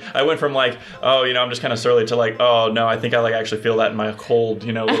that's like I went from like, oh, I'm just kind of surly to like, oh no, I think I like actually feel that in my cold,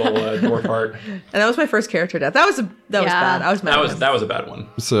 little dwarf heart. And that was my first character death. That was bad. I was mad. That was a bad one.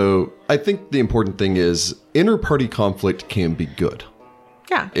 So I think the important thing is inter-party conflict can be good.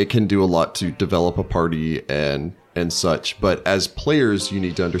 Yeah. It can do a lot to develop a party and such, but as players, you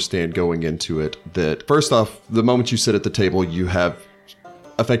need to understand going into it that first off, the moment you sit at the table, you have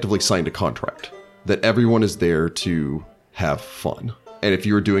effectively signed a contract that everyone is there to have fun. And if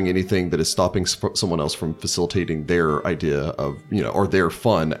you're doing anything that is stopping someone else from facilitating their idea of, or their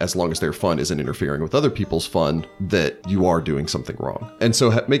fun, as long as their fun isn't interfering with other people's fun, that you are doing something wrong. And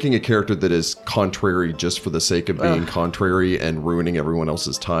so making a character that is contrary just for the sake of being contrary and ruining everyone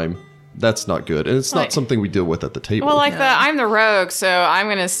else's time, that's not good. And it's not something we deal with at the table. Well, I'm the rogue, so I'm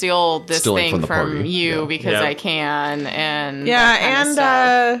going to steal this Stealing thing from the from party. you Yeah. because Yeah. I can, and Yeah, that kind of and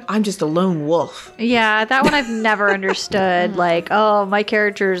stuff. I'm just a lone wolf. Yeah, that one I've never understood. Like, oh, my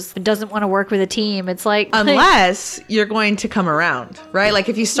character's doesn't want to work with a team. It's like Unless you're going to come around, right? Like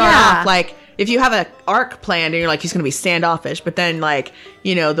if you start Yeah. off like if you have an arc planned and you're like he's gonna be standoffish, but then like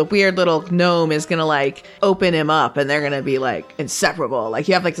the weird little gnome is gonna like open him up and they're gonna be like inseparable. Like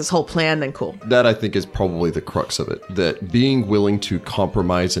you have like this whole plan, then cool. That I think is probably the crux of it. That being willing to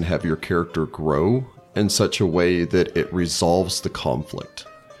compromise and have your character grow in such a way that it resolves the conflict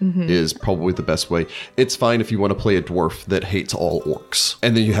is probably the best way. It's fine if you want to play a dwarf that hates all orcs,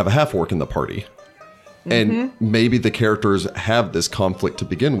 and then you have a half orc in the party. And maybe the characters have this conflict to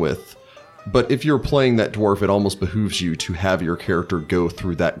begin with. But if you're playing that dwarf, it almost behooves you to have your character go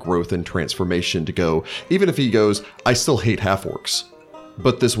through that growth and transformation to go, even if he goes, I still hate half-orcs,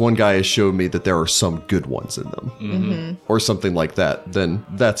 but this one guy has shown me that there are some good ones in them, or something like that, then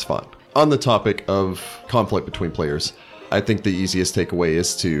that's fine. On the topic of conflict between players, I think the easiest takeaway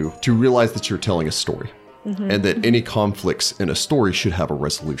is to realize that you're telling a story, and that any conflicts in a story should have a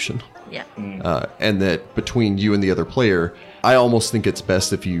resolution. yeah. And that between you and the other player, I almost think it's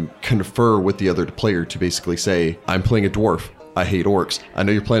best if you confer with the other player to basically say, I'm playing a dwarf. I hate orcs. I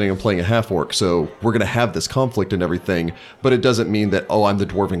know you're planning on playing a half-orc, so we're going to have this conflict and everything, but it doesn't mean that, I'm the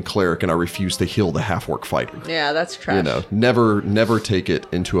dwarven cleric and I refuse to heal the half-orc fighter. Yeah, that's trash. Never take it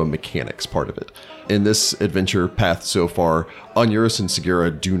into a mechanics part of it. in this adventure path so far, Onuris and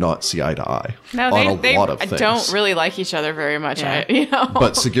Segura do not see eye to eye on a lot of things. Don't really like each other very much. Yeah.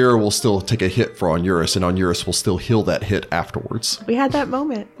 But Segura will still take a hit for Onuris, and Onuris will still heal that hit afterwards. We had that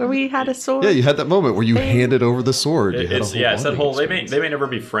moment where we had a sword. Yeah, you had that moment where you handed over the sword. You had a It's whole it's that bonding whole they experience. may never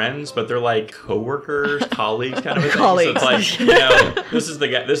be friends, but they're like coworkers, colleagues, kind of a thing. Colleagues. So it's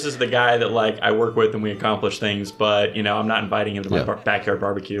like this is the guy that like I work with and we accomplish things, but I'm not inviting him to my Yeah. backyard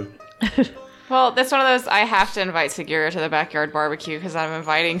barbecue. Well, that's one of those. I have to invite Segura to the backyard barbecue because I'm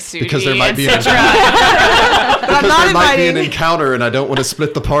inviting Suji. Because there might and be an Citra. But I'm not there might be an inviting. encounter, and I don't want to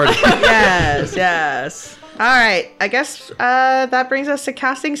split the party. Yes. All right. I guess that brings us to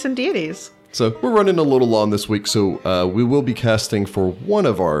casting some deities. So we're running a little long this week, so we will be casting for one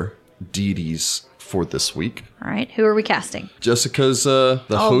of our deities for this week. All right, who are we casting? Jessica's the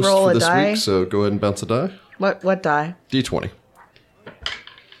I'll host roll for a this die. week, so go ahead and bounce a die. What die? D20.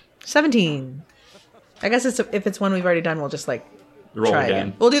 17. I guess if it's one we've already done, we'll just like Roll try again.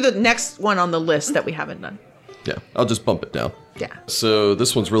 again. We'll do the next one on the list that we haven't done. Yeah, I'll just bump it down. Yeah. So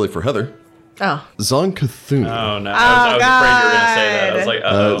this one's really for Heather. Oh. Zon Cthulhu. Oh no! I was afraid you were gonna say that. I was like,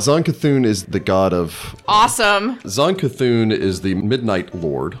 oh. Zon Cthulhu is the god of... Awesome. Zon Cthulhu is the Midnight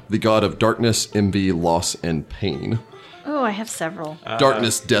Lord, the god of darkness, envy, loss, and pain. Oh, I have several.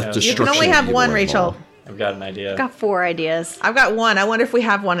 Darkness, death, yeah. destruction. You can only have evil, one, and Rachel. law. I've got an idea. Got 4 ideas. I've got one. I wonder if we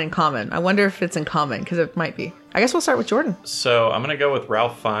have one in common. I wonder if it's in common because it might be. I guess we'll start with Jordan. So I'm gonna go with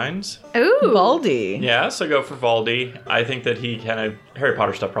Ralph Fiennes. Ooh. Baldy. Yeah, so go for Valdi. I think that he kind of Harry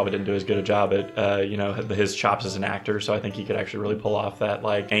Potter stuff probably didn't do as good a job at his chops as an actor. So I think he could actually really pull off that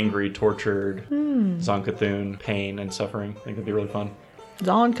like angry, tortured Zon Cthulhu pain and suffering. I think it'd be really fun.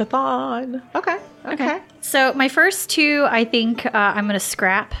 Zon Cathan. Okay. So my first 2, I think I'm going to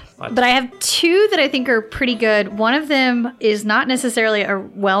scrap. What? But I have 2 that I think are pretty good. One of them is not necessarily a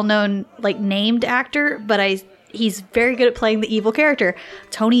well-known, like, named actor, but he's very good at playing the evil character.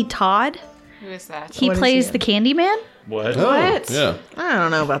 Tony Todd. Who is that? He What is plays he the Candyman. What? Oh, What? yeah. I don't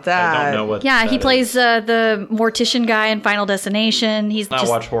know about that. I don't know what. Yeah, he that plays is. the mortician guy in Final Destination. He's Not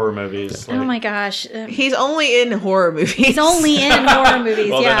just... watch horror movies. Oh my gosh. He's only in horror movies. He's only in horror movies,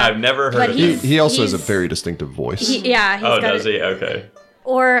 Well, yeah. then I've never heard But of He, him. he also has a he's- very distinctive voice. Yeah, he's Oh, got does it. he? Okay.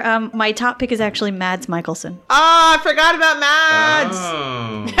 Or my top pick is actually Mads Mikkelsen. Ah, I forgot about Mads.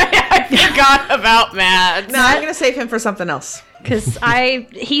 Oh. I forgot about Matt. No, I'm gonna save him for something else. Because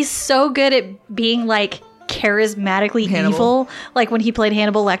he's so good at being like charismatically Hannibal. evil. Like when he played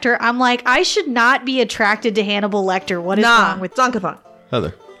Hannibal Lecter, I'm like, I should not be attracted to Hannibal Lecter. What is Nah, wrong with Zon Cathan.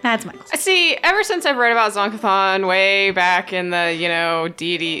 Heather. Mads Mikkelsen? See, ever since I've read about Zonkathon way back in the,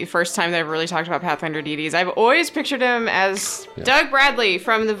 deity, first time they've really talked about Pathfinder deities, I've always pictured him as Doug Bradley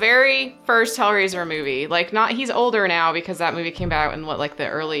from the very first Hellraiser movie. Like, he's older now because that movie came out in the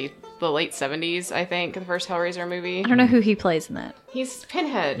late 70s, I think, the first Hellraiser movie. I don't know who he plays in that. He's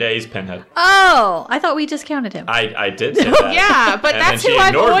Pinhead. Yeah, he's Pinhead. Oh, I thought we discounted him. I did say that. Yeah, but And that's then who she I've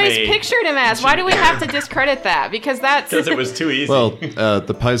ignored always me. pictured him as. Why do we have to discredit that? Because that's... Because it was too easy. Well,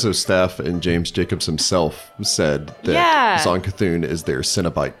 the Paizo staff and James Jacobs himself said that Yeah. Zon Cthulhu is their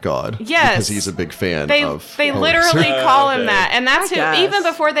Cenobite god. Yes. Because he's a big fan They of Hellraiser. literally call him Okay. that. And that's I who, guess. even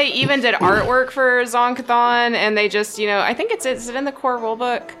before they even did artwork for Zonkathon, and they just, I think is it in the core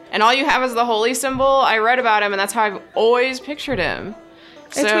rulebook? And all you have is the holy symbol. I read about him, and that's how I've always pictured him.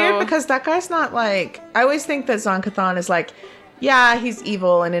 It's weird because that guy's not like. I always think that Zon Cathan is like, yeah, he's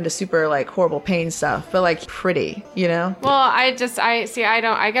evil and into super like horrible pain stuff, but like pretty, Well, I guess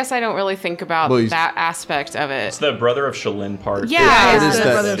I don't really think about Well, he's- that aspect of it. it's the brother of Shalyn part. Yeah. It is the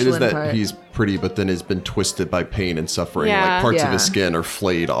brother of that, it is Shalyn that part. he's pretty, but then has been twisted by pain and suffering. Yeah. Like parts of Yeah. his skin are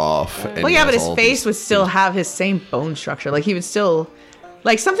flayed off. And Well, he yeah, has but his all face these would still things. have his same bone structure. Like he would still,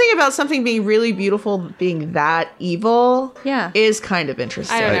 like something about something being really beautiful being that evil. Yeah. is kind of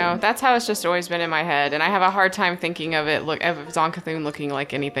interesting. I don't know. That's how it's just always been in my head, and I have a hard time thinking of it. Of Zonkathon looking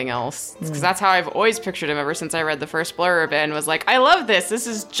like anything else, because that's how I've always pictured him ever since I read the first blurb and was like, I love this. This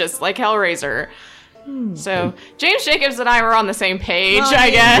is just like Hellraiser. So James Jacobs and I were on the same page, I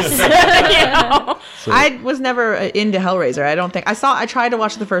guess. I was never into Hellraiser. I don't think I tried to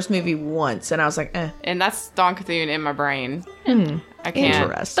watch the first movie once, and I was like, eh. And that's Zonkathon in my brain. I can't.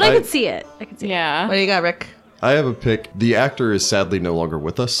 Interesting. But I could see it. Yeah. What do you got, Rick? I have a pick. The actor is sadly no longer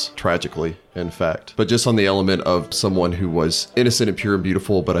with us, tragically, in fact. But just on the element of someone who was innocent and pure and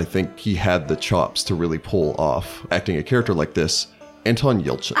beautiful, but I think he had the chops to really pull off acting a character like this. Anton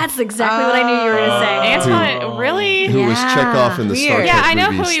Yelchin. That's exactly what I knew you were going to say. Anton, really? Who was Yeah. Chekhov in the Star Weird. Trek Yeah, I know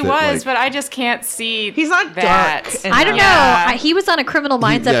who movies he that, was, like- but I just can't see. He's not that. dark. I don't Yeah. know. He was on a Criminal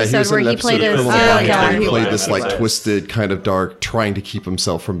Minds he episode was in where an he episode played of a Criminal serial Minds yeah. where killer. he played Yeah. this like Yeah. twisted, kind of dark, trying to keep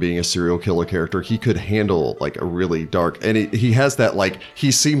himself from being a serial killer character. He could handle like a really dark, and he has that like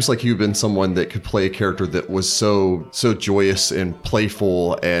he seems like he'd been someone that could play a character that was so joyous and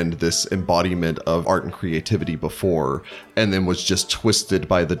playful and this embodiment of art and creativity before, and then was just twisted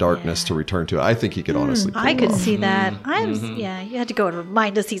by the darkness to return to it. I think he could honestly. Pull I it could off. see that. Yeah, you had to go and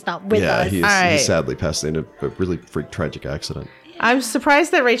remind us he's not with Yeah, us. he All right. sadly passed in a really tragic accident. I'm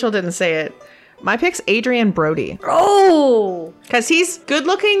surprised that Rachel didn't say it. My pick's Adrian Brody. Oh, Because he's good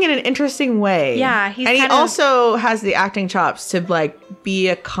looking in an interesting way. Yeah, he's and he kind of- also has the acting chops to like be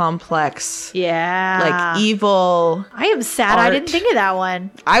a complex, yeah. like evil. I am sad I art. didn't think of that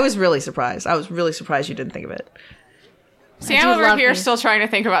one. I was really surprised. I was really surprised you didn't think of it. See, I I'm do over love here me. still trying to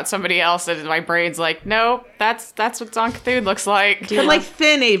think about somebody else, and my brain's like, nope, that's what Zonk Cthulhu looks like. But like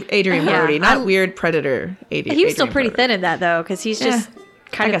thin Adrian Yeah, Brody, not I- weird predator. He was still pretty thin in that though, because he's just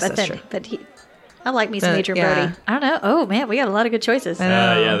kind I of guess a that's thin. true. But I like me some Adrian yeah. Brody. I don't know. Oh man, we got a lot of good choices.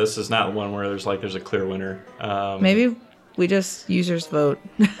 Yeah, this is not one where there's a clear winner. Maybe we just users vote.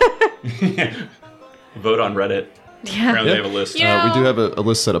 Vote on Reddit. Yeah. Apparently they have a list. You know, We do have a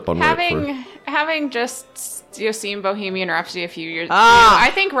list set up on Reddit. having just seen Bohemian Rhapsody a few years ago, Ah.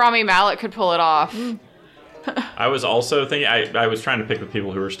 I think Rami Malek could pull it off. I was also thinking, I was trying to pick the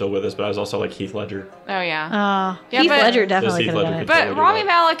people who were still with us, but I was also like Heath Ledger. Oh yeah, Heath but- Ledger definitely Heath could have Ledger done it. could- but totally do Rami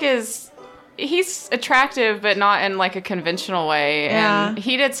that. Malek he's attractive, but not in like a conventional way. Yeah. And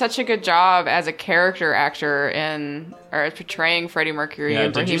he did such a good job as a character actor in portraying Freddie Mercury Yeah,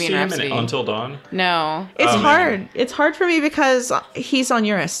 in did you Bohemian see him Rhapsody. in Until Dawn? No. It's Oh, hard. man. It's hard for me because he's on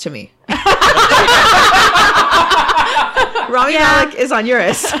Eurus to me. Rami Malek is on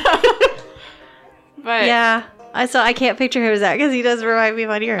Eurus. But Yeah, I can't picture him as that because he does remind me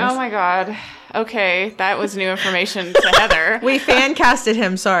of on yours. oh my god. Okay, that was new information to Heather. We fan casted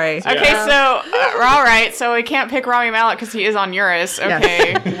him. Sorry. Okay, so we're all right. So we can't pick Rami Malek because he is on Eurus.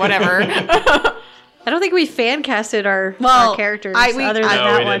 Okay, whatever. I don't think we fan casted our characters other than No,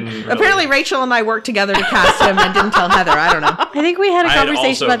 that we one. didn't really. Apparently, Rachel and I worked together to cast him and didn't tell Heather. I don't know. I think we had a I had conversation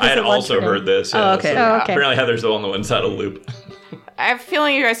also, about this I had at lunch also today. heard this. Oh, yeah, okay. so Oh, okay. Apparently Heather's the one that went out of loop. I have a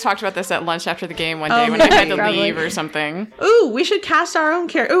feeling you guys talked about this at lunch after the game one day Oh, when I had to probably. leave or something. Ooh, we should cast our own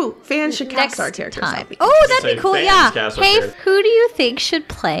character. Ooh, fans should cast Next our characters. time. That'd be- Oh, that'd Say be cool. fans Yeah. cast our Hey, characters. who do you think should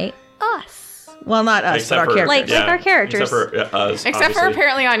play us? Well, not us, but our characters. Like our characters. Except for us, Except for obviously.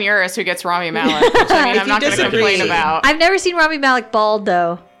 apparently on Eurus, who gets Rami Malek, which I mean, If I'm you not going to disagree- complain about. I've never seen Rami Malek bald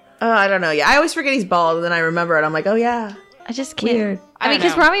though. Oh, I don't know. Yeah, I always forget he's bald, and then I remember it. I'm like, oh yeah, I just can't. Weird. I mean, I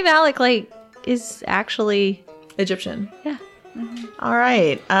because know. Rami Malek is actually Egyptian. yeah. All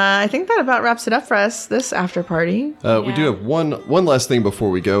right. I think that about wraps it up for us this after party. We do have one last thing before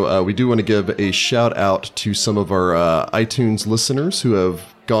we go. We do want to give a shout out to some of our iTunes listeners who have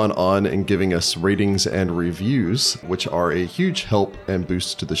gone on and giving us ratings and reviews, which are a huge help and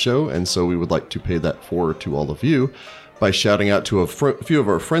boost to the show. And so we would like to pay that forward to all of you by shouting out to a few of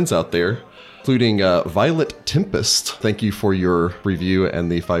our friends out there, including Violet Tempest. Thank you for your review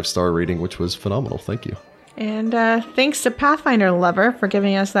and the 5-star rating, which was phenomenal. Thank you. And thanks to Pathfinder Lover for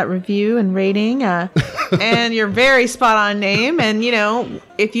giving us that review and rating, and your very spot on name. And, you know,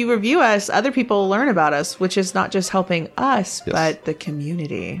 if you review us, other people will learn about us, which is not just helping us, Yes. but the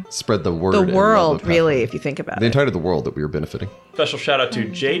community. Spread the word. The and love world, of really, Pathfinder. if you think about The it. entirety of the world that we are benefiting. Special shout out to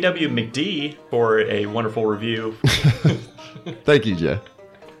JW McD for a wonderful review. Thank you, Jay.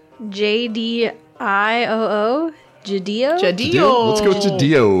 JDIOO Jadio. Jadio. Let's go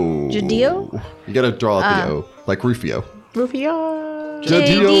Jadio. Jadio? You gotta draw out the O, like Rufio. Rufio.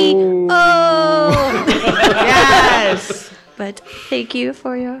 Jadio. Oh. Yes. But thank you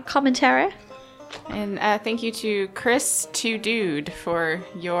for your commentary. And thank you to Chris 2Dude for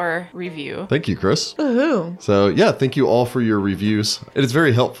your review. Thank you, Chris. Woohoo. So, yeah, thank you all for your reviews. It is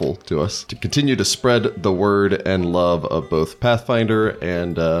very helpful to us to continue to spread the word and love of both Pathfinder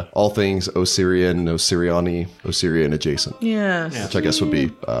and all things Osirian, Osiriani, Osirian adjacent, Yes. which I guess would be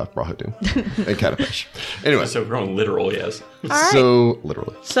Rahadoom and Katapesh. Anyway, So we're going literal, yes. right. so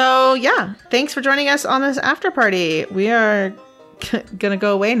literally. So, yeah, thanks for joining us on this after party. We are gonna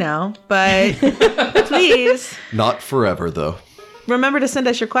go away now, but please Not forever, though. remember to send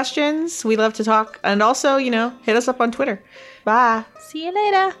us your questions. We love to talk. And also, you know, hit us up on Twitter. Bye. See you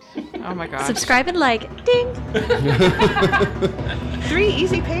later. Oh my god. Subscribe and like. Ding. 3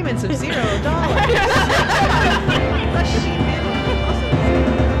 easy payments of $0.